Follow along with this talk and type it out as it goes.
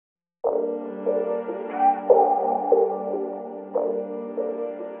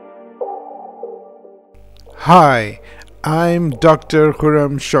Hi, I'm Dr.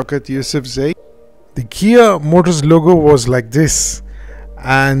 Khurram Shaukat Yusufzai. The Kia Motors logo was like this,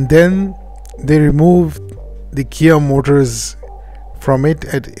 and then they removed the Kia Motors from it.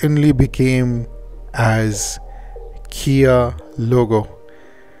 It only became as Kia logo.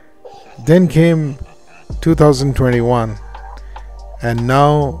 Then came 2021, and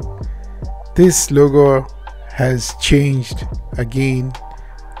now this logo has changed again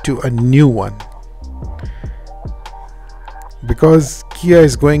to a new one, because Kia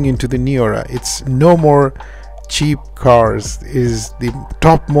is going into the new era. It's no more cheap cars. It is the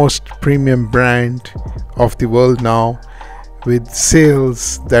topmost premium brand of the world now, with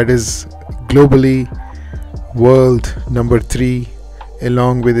sales that is globally world number 3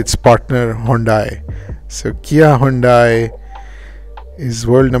 along with its partner Hyundai. So Kia Hyundai is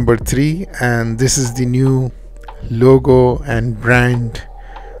world number 3, and this is the new logo and brand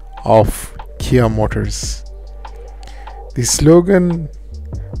of Kia Motors. The slogan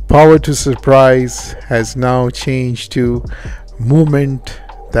 "Power to Surprise" has now changed to "Movement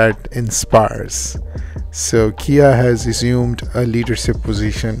that Inspires." So Kia has assumed a leadership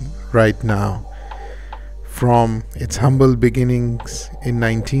position right now. From its humble beginnings in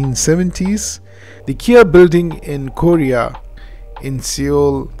 1970s, the Kia building in Korea in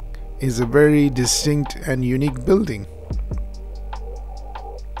Seoul is a very distinct and unique building.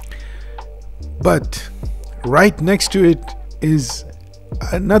 But right next to it is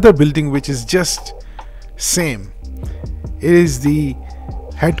another building which is just same. It is the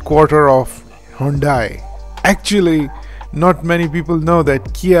headquarter of Hyundai. Actually, not many people know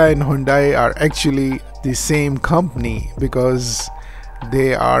that Kia and Hyundai are actually the same company, because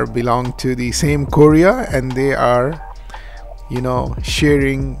they are belong to the same Korea, and they are,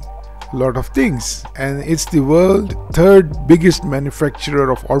 sharing a lot of things. And it's the world third biggest manufacturer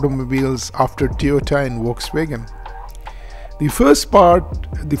of automobiles after Toyota and Volkswagen. The first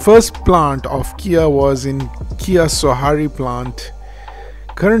plant of Kia was in Kia Sohari plant.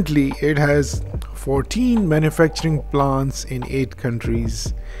 Currently it has 14 manufacturing plants in 8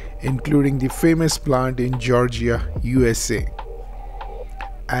 countries, including the famous plant in Georgia, USA.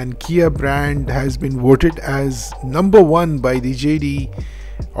 And Kia brand has been voted as number 1 by the JD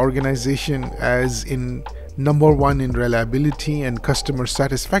organization, as in number 1 in reliability and customer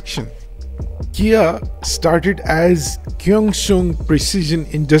satisfaction. Kia started as Gyeongsung Precision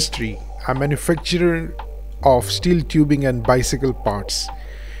Industry, a manufacturer of steel tubing and bicycle parts,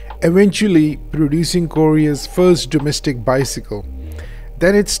 eventually producing Korea's first domestic bicycle.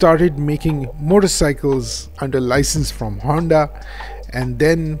 Then it started making motorcycles under license from Honda, and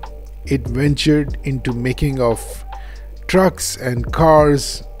then it ventured into making of trucks and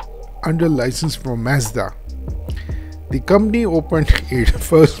cars under license from Mazda. The company opened its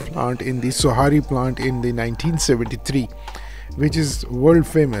first plant in the Sohari plant in the 1973, which is world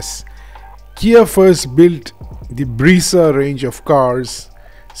famous. Kia first built the Brisa range of cars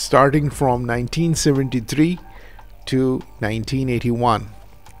starting from 1973 to 1981,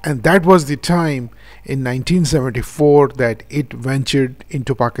 and that was the time in 1974 that it ventured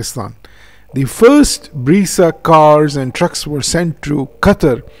into Pakistan. The first Brisa cars and trucks were sent to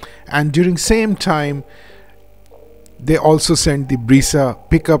Qatar, and during same time they also sent the Brisa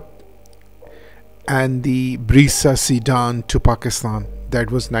pickup and the Brisa sedan to Pakistan.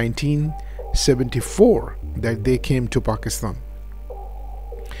 That was 1974 that they came to Pakistan.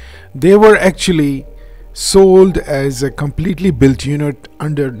 They were actually sold as a completely built unit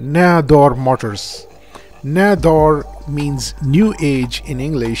under Naya Daur Motors. Naya Daur means new age in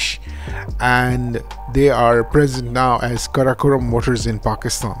English, and they are present now as Karakoram Motors in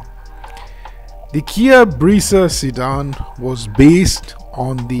Pakistan. The Kia Brisa sedan was based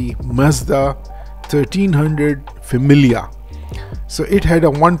on the Mazda 1300 Familia. So it had a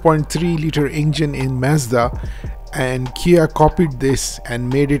 1.3 liter engine in Mazda, and Kia copied this and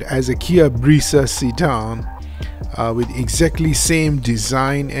made it as a Kia Brisa sedan with exactly same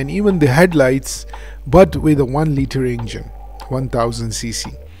design and even the headlights, but with a 1 liter engine, 1000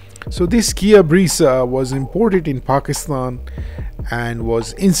 cc. So this Kia Brisa was imported in Pakistan and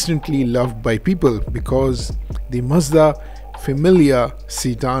was instantly loved by people, because the Mazda Familia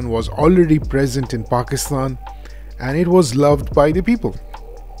sedan was already present in Pakistan and it was loved by the people.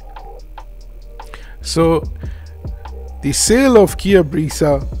 So the sale of Kia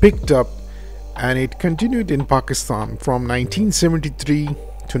Brisa picked up, and it continued in Pakistan from 1973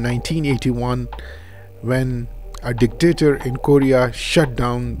 to 1981, when a dictator in Korea shut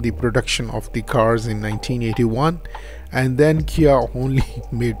down the production of the cars in 1981, and then Kia only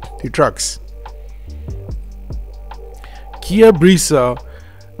made the trucks. Kia Brisa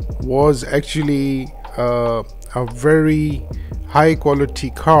was actually a very high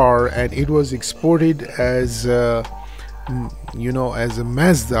quality car, and it was exported as as a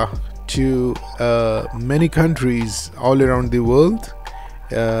Mazda to many countries all around the world,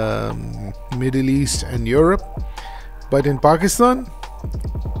 Middle East and Europe. But in Pakistan,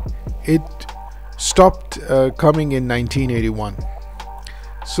 it stopped coming in 1981.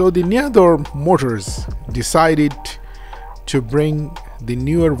 So the Nyador Motors decided to bring the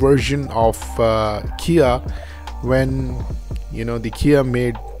newer version of Kia when the Kia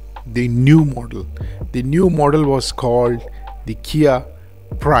made the new model. The new model was called the Kia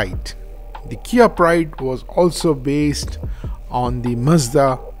Pride. The Kia Pride was also based on the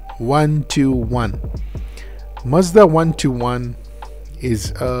Mazda 121. Mazda 121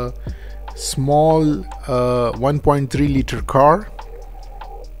 is a small 1.3 liter car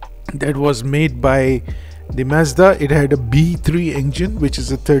that was made by the Mazda. It had a B3 engine, which is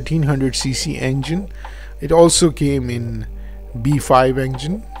a 1300cc engine. It also came in B5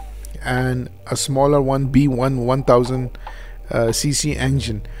 engine and a smaller one, B1 1000cc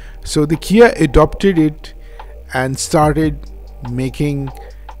engine. So the Kia adopted it and started making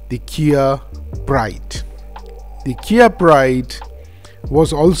the Kia Pride. The Kia Pride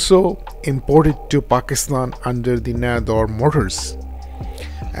was also imported to Pakistan under the Nyador Motors,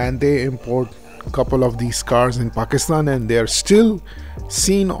 and they import a couple of these cars in Pakistan, and they are still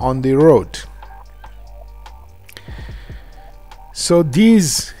seen on the road. So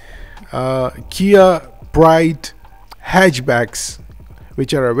these Kia Pride hatchbacks,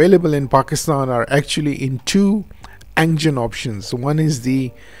 which are available in Pakistan, are actually in two engine options. One is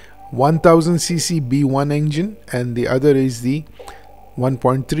the 1000cc B1 engine, and the other is the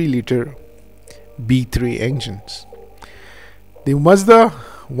 1.3 liter B3 engines. The Mazda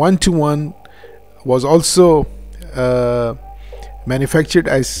 121 was also manufactured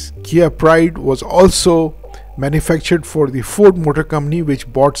as Kia Pride, was also manufactured for the Ford Motor Company, which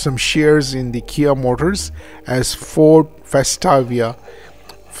bought some shares in the Kia Motors as Ford Festavia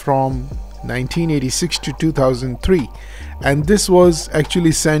from 1986 to 2003, and this was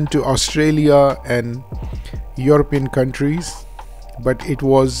actually sent to Australia and European countries, but it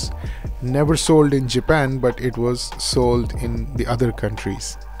was never sold in Japan, but it was sold in the other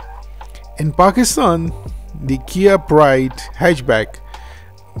countries. In Pakistan, the Kia Pride hatchback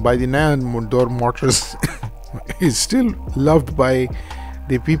by the Nyador Motors is still loved by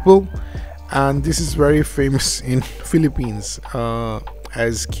the people, and this is very famous in Philippines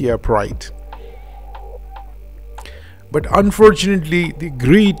as Kia Pride. But unfortunately, the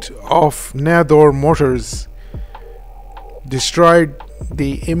greed of Nyador Motors destroyed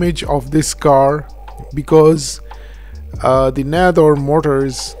the image of this car, because the Nyador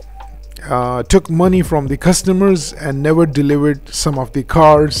Motors took money from the customers and never delivered some of the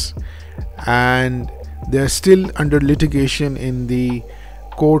cars, and they are still under litigation in the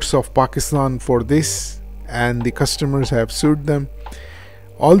courts of Pakistan for this, and the customers have sued them.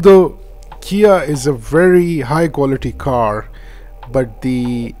 Although Kia is a very high quality car, but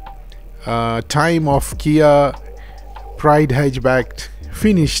the time of Kia Pride hatchback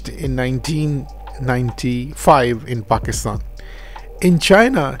finished in 1995 in Pakistan. In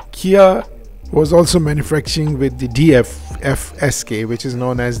China, Kia was also manufacturing with the DFSK, which is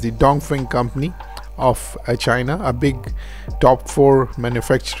known as the Dongfeng Company of China, a big top 4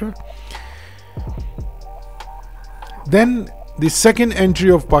 manufacturer. Then the second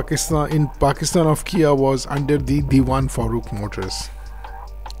entry of Pakistan of Kia was under the Diwan Farooq Motors.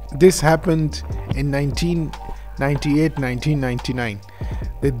 This happened in 1998-1999.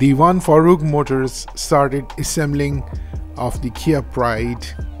 The Diwan Farooq Motors started assembling of the Kia Pride,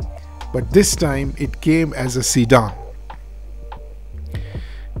 but this time it came as a sedan,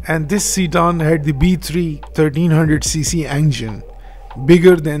 and this sedan had the B3 1300cc engine,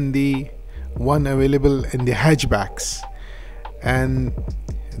 bigger than the one available in the hatchbacks. And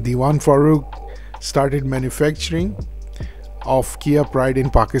Diwan Farooq started manufacturing of Kia Pride in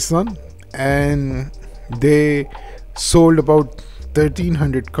Pakistan, and they sold about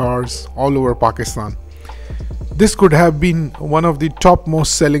 1300 cars all over Pakistan. This could have been one of the top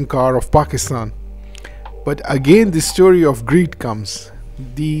most selling car of Pakistan. But again, the story of greed comes.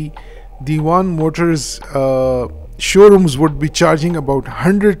 The Diwan Motors showrooms would be charging about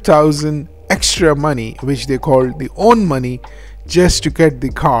 100,000 extra money, which they call the own money, just to get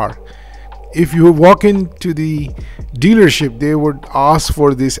the car. If you walk into the dealership, they would ask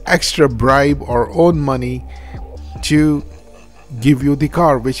for this extra bribe or own money to give you the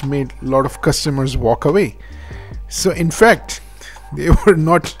car, which made a lot of customers walk away. So in fact, they were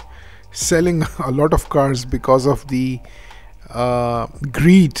not selling a lot of cars because of the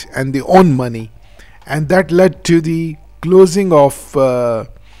greed and their own money, and that led to the closing of the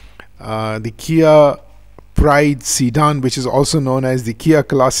Kia Pride sedan, which is also known as the Kia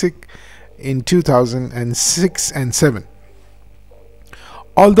Classic, in 2006 and 7.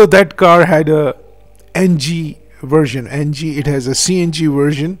 Although that car had a NG version, it has a CNG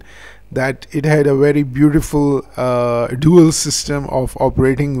version, that it had a very beautiful dual system of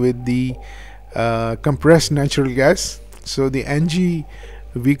operating with the compressed natural gas. So the NG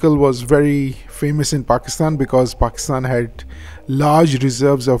vehicle was very famous in Pakistan because Pakistan had large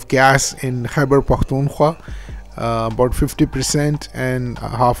reserves of gas in Khyber, Pakhtunkhwa, about 50%, and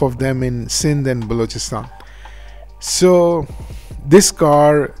half of them in Sindh and Balochistan. So this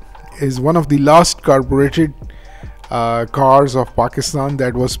car is one of the last carbureted cars of Pakistan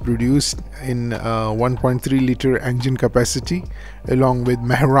that was produced in 1.3 liter engine capacity, along with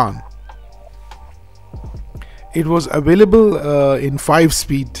Mehran. It was available in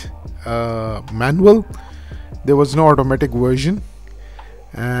 5-speed manual. There was no automatic version,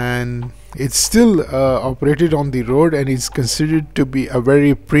 and it's still operated on the road and is considered to be a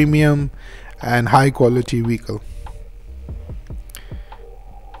very premium and high quality vehicle.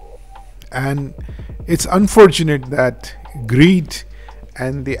 And it's unfortunate that greed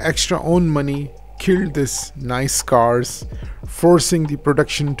and the extra own money killed these nice cars, forcing the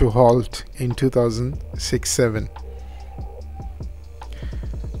production to halt in 2006-7.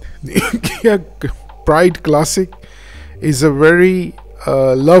 The Kia Pride Classic is a very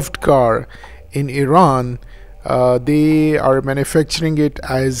loved car in Iran. They are manufacturing it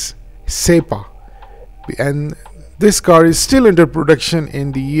as SEPA, and this car is still under production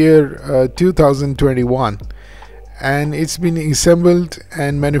in the year 2021, and it's been assembled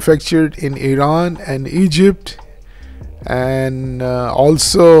and manufactured in Iran and Egypt, and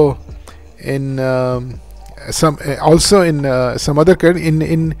also in some other country.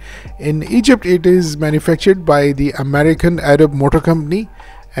 In Egypt, it is manufactured by the American Arab Motor Company,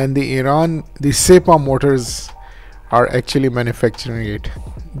 and the Iran, the SEPA Motors are actually manufacturing it.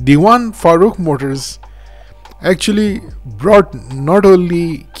 Diwan Farooq Motors actually brought not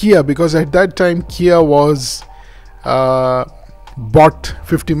only Kia, because at that time Kia was bought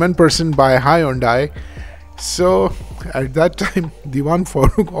 51% by Hyundai. So at that time Diwan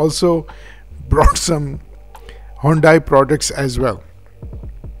Farooq also brought some Hyundai products as well.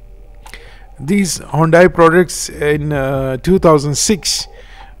 These Hyundai products in 2006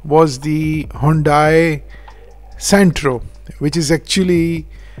 was the Hyundai Santro, which is actually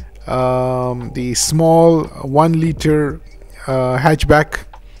the small 1 liter hatchback,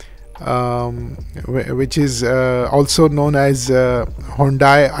 which is also known as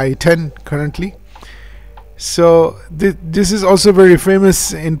Hyundai i10 currently. So this is also very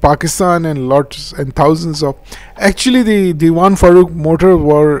famous in Pakistan, and lots and thousands of, actually the Diwan Farooq motor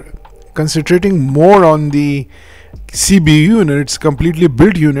were concentrating more on the CBU units, completely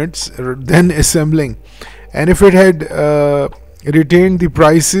built units, than assembling. And if it had retained the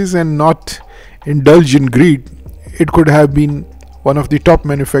prices and not indulged in greed, it could have been one of the top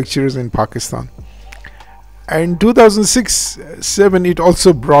manufacturers in Pakistan. And 2006-7 it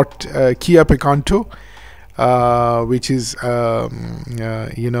also brought Kia Picanto, which is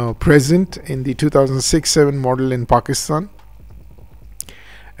present in the 2006-7 model in Pakistan,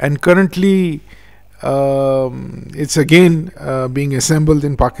 and currently it's again being assembled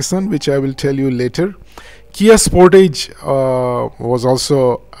in Pakistan, which I will tell you later. Kia Sportage was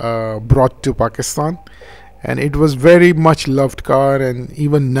also brought to Pakistan, and it was very much loved car, and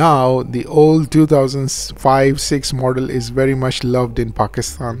even now the old 2005-6 model is very much loved in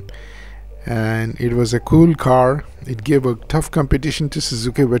Pakistan, and it was a cool car. It gave a tough competition to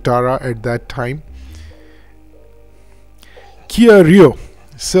Suzuki Vitara at that time. Kia Rio.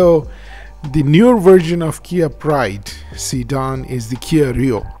 So the newer version of Kia Pride sedan is the Kia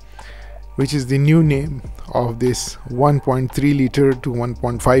Rio, which is the new name of this 1.3 liter to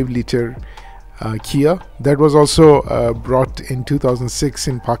 1.5 liter Kia that was also brought in 2006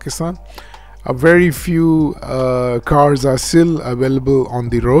 in Pakistan. A very few cars are still available on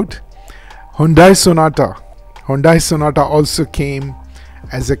the road. Hyundai Sonata also came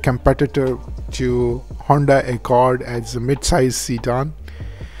as a competitor to Honda Accord as a mid-size sedan.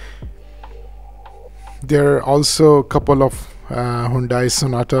 There are also a couple of Hyundai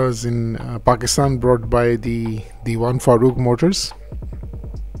Sonatas in Pakistan brought by the Diwan Farooq Motors,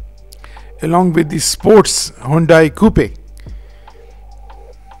 along with the sports Hyundai Coupe.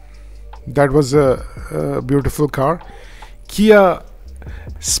 That was a beautiful car. Kia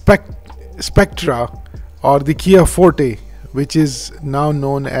Spectra, or the Kia Forte, which is now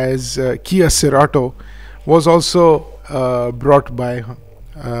known as Kia Cerato, was also brought by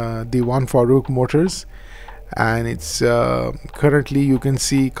the One Farouk Motors, and it's currently you can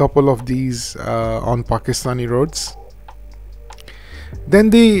see a couple of these on Pakistani roads. Then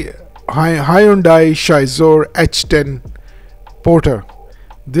the Hyundai Shizor H10 Porter.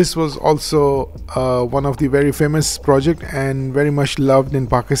 This was also one of the very famous project and very much loved in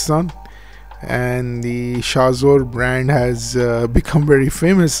Pakistan, and the Shazor brand has become very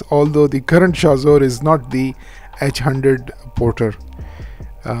famous, although the current Shazor is not the H100 Porter,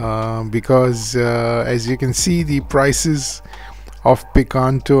 because as you can see, the prices of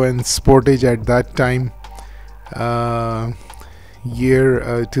Picanto and Sportage at that time,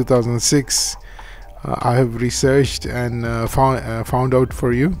 year 2006, I have researched and found out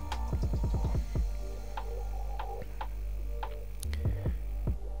for you.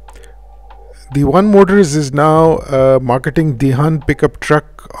 The One Motors is now marketing the Han pickup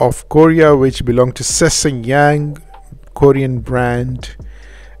truck of Korea, which belong to Sesayang, Korean brand,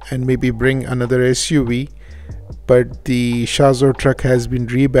 and maybe bring another SUV. But the Shazor truck has been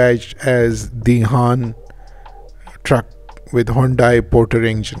rebadged as the Han truck with Hyundai Porter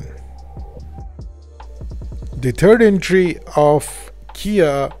engine. The third entry of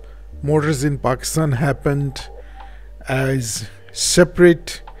Kia Motors in Pakistan happened as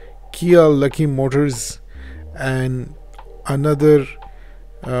separate Kia Lucky Motors and another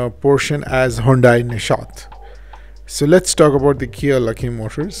portion as Hyundai Nishat. So let's talk about the Kia Lucky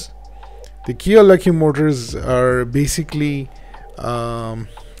Motors. The Kia Lucky Motors are basically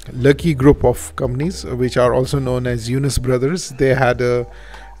Lucky group of companies, which are also known as Yunus Brothers. They had a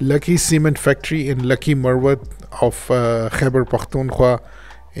Lucky cement factory in Lucky Marwat of Khyber Pakhtunkhwa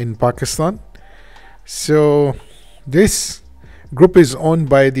in Pakistan. So this group is owned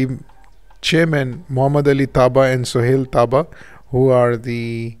by the chairman Muhammad Ali Taba and Sohail Taba, who are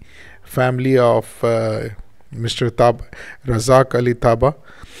the family of Mr. Taba, Razak Ali Taba,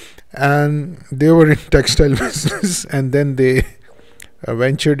 and they were in textile business, and then they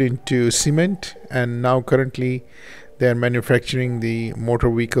ventured into cement, and now currently they are manufacturing the motor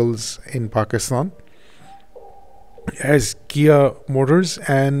vehicles in Pakistan as Kia Motors,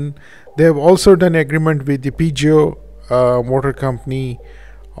 and they have also done agreement with the Peugeot motor company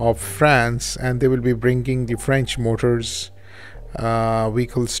of France, and they will be bringing the French motors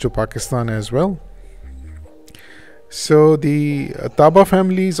vehicles to Pakistan as well. So the Taba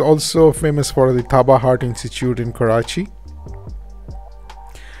family is also famous for the Taba Heart Institute in Karachi.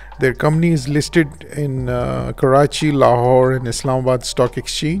 Their company is listed in Karachi, Lahore and Islamabad Stock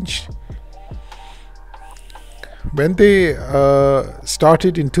Exchange. When they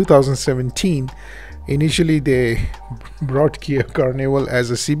started in 2017, initially they brought Kia Carnival as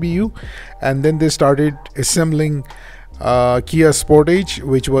a CBU, and then they started assembling Kia Sportage,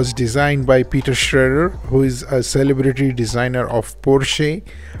 which was designed by Peter Schroeder, who is a celebrity designer of Porsche,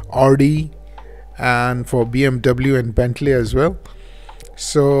 Audi, and for BMW and Bentley as well.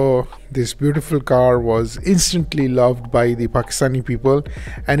 So this beautiful car was instantly loved by the Pakistani people,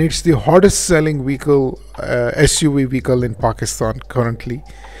 and it's the hottest selling vehicle, SUV vehicle in Pakistan currently.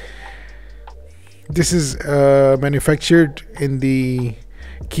 This is manufactured in the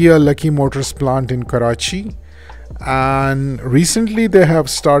Kia Lucky Motors plant in Karachi, and recently they have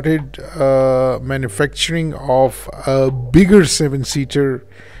started manufacturing of a bigger 7-seater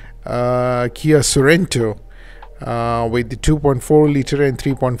Kia Sorento with the 2.4 liter and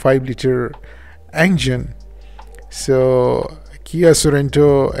 3.5 liter engine. So Kia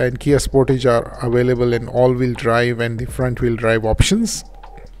Sorento and Kia Sportage are available in all-wheel drive and the front-wheel drive options.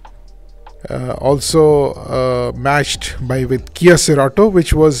 Also matched by with Kia Cerato,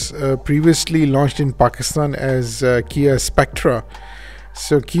 which was previously launched in Pakistan as Kia Spectra.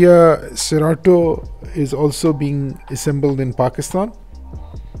 So Kia Cerato is also being assembled in Pakistan.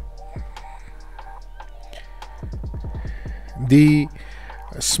 The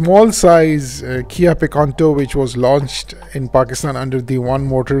small size Kia Picanto, which was launched in Pakistan under the One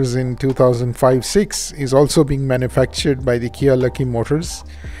Motors in 2005-06, is also being manufactured by the Kia Lucky Motors,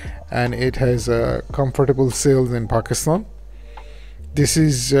 and it has comfortable sales in Pakistan. This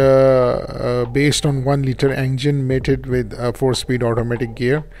is based on 1 liter engine mated with a 4-speed automatic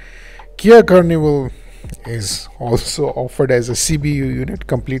gear. Kia Carnival is also offered as a CBU unit,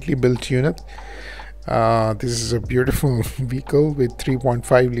 completely built unit. This is a beautiful vehicle with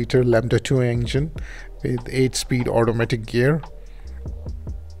 3.5 liter Lambda 2 engine with 8-speed automatic gear,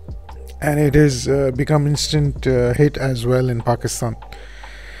 and it has become instant hit as well in Pakistan.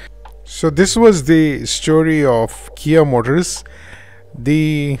 So this was the story of Kia Motors.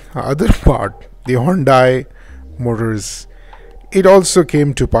 The other part, the Hyundai Motors, it also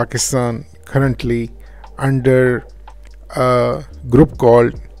came to Pakistan currently under a group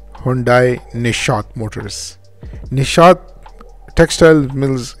called Hyundai Nishat Motors. Nishat Textile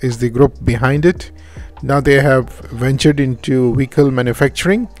Mills is the group behind it. Now they have ventured into vehicle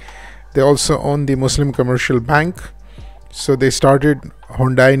manufacturing. They also own the Muslim Commercial Bank. So they started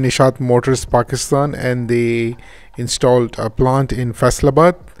Hyundai Nishat Motors Pakistan, and they installed a plant in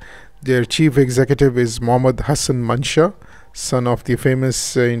Faisalabad. Their chief executive is Mohammad Hassan Mansha, son of the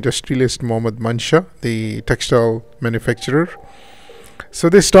famous industrialist Mohammad Mansha, the textile manufacturer. So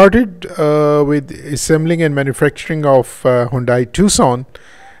they started with assembling and manufacturing of Hyundai Tucson,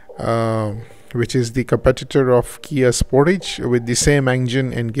 which is the competitor of Kia Sportage, with the same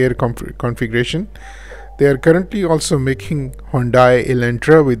engine and gear configuration. They are currently also making Hyundai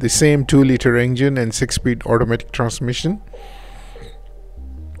Elantra with the same 2-liter engine and 6-speed automatic transmission.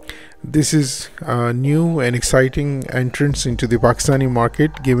 This is a new and exciting entrance into the Pakistani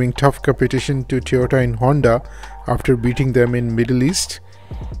market, giving tough competition to Toyota and Honda after beating them in Middle East.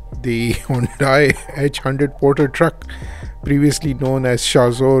 The Hyundai H100 Porter truck, previously known as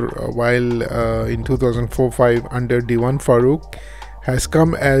Shazor, while in 2004-05 under Diwan Farooq, has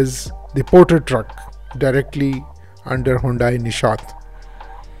come as the Porter truck directly under Hyundai Nishat.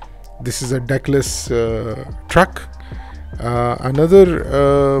 This is a deckless truck.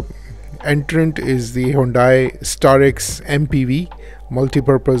 Another entrant is the Hyundai Starex MPV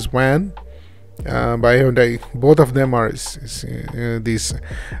multi-purpose van by Hyundai. Both of them are these.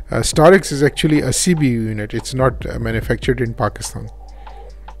 Starex is actually a CBU unit. It's not manufactured in Pakistan.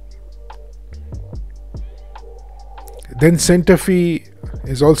 Then Santa Fe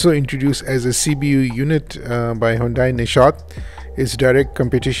is also introduced as a CBU unit by Hyundai Nishat. Its direct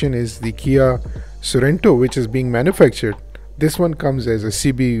competition is the Kia Sorento, which is being manufactured. This one comes as a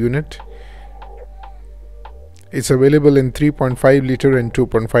CBU unit. It's available in 3.5 liter and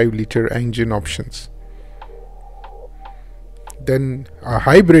 2.5 liter engine options. Then a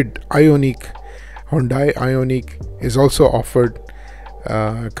hybrid Ioniq, Hyundai Ioniq, is also offered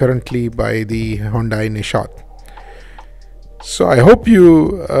currently by the Hyundai Nishat. So I hope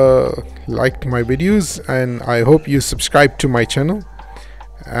you liked my videos, and I hope you subscribe to my channel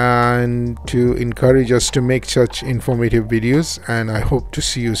and to encourage us to make such informative videos, and I hope to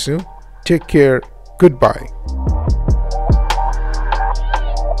see you soon. Take care. Goodbye.